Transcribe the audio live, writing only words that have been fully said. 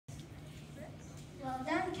Well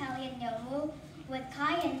done, Callie and Yomu. Would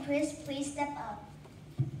Khai and Chris please step up?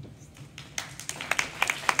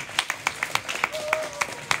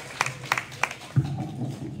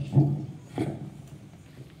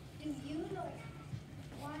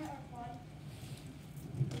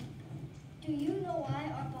 Do you know why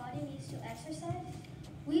our body needs to exercise?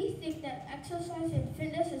 We think that exercise and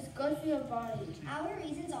fitness is good for your body. Our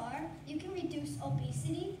reasons are you can reduce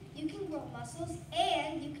obesity, you can grow muscles,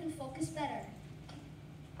 and you can focus better.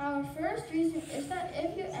 Our first reason is that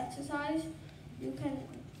if you exercise, you can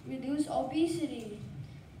reduce obesity.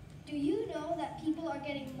 Do you know that people are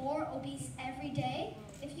getting more obese every day?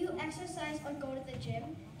 If you exercise or go to the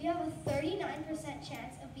gym, you have a 39%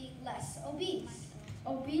 chance of being less obese.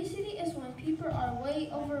 Obesity is when people are way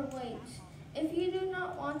overweight. If you do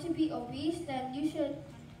not want to be obese, then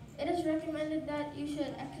it is recommended that you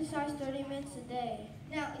should exercise 30 minutes a day.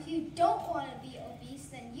 Now, if you don't want to be obese,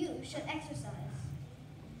 then you should exercise.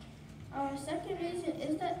 Our second reason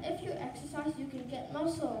is that if you exercise, you can get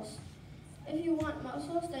muscles. If you want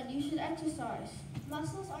muscles, then you should exercise.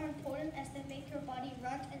 Muscles are important as they make your body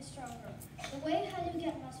run and stronger. The way how you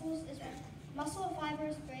get muscles is when muscle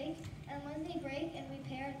fibers break, and when they break and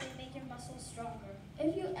repair, they make your muscles stronger.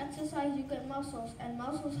 If you exercise, you get muscles, and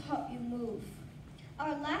muscles help you move.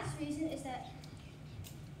 Our last reason is that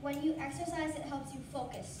when you exercise, it helps you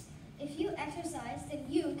focus. If you exercise, then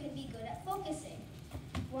you can be good at focusing.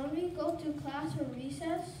 When we go to class or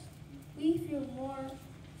recess, we feel more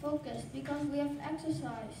focused because we have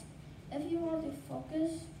exercised. If you want to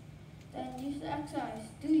focus, then you should exercise.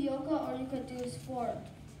 Do yoga or you could do a sport.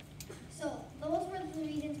 So those were the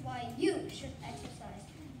reasons why you should exercise: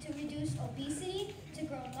 to reduce obesity, to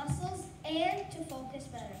grow muscles, and to focus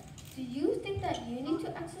better. Do you think that you need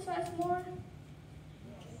to exercise more?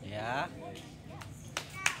 Yeah.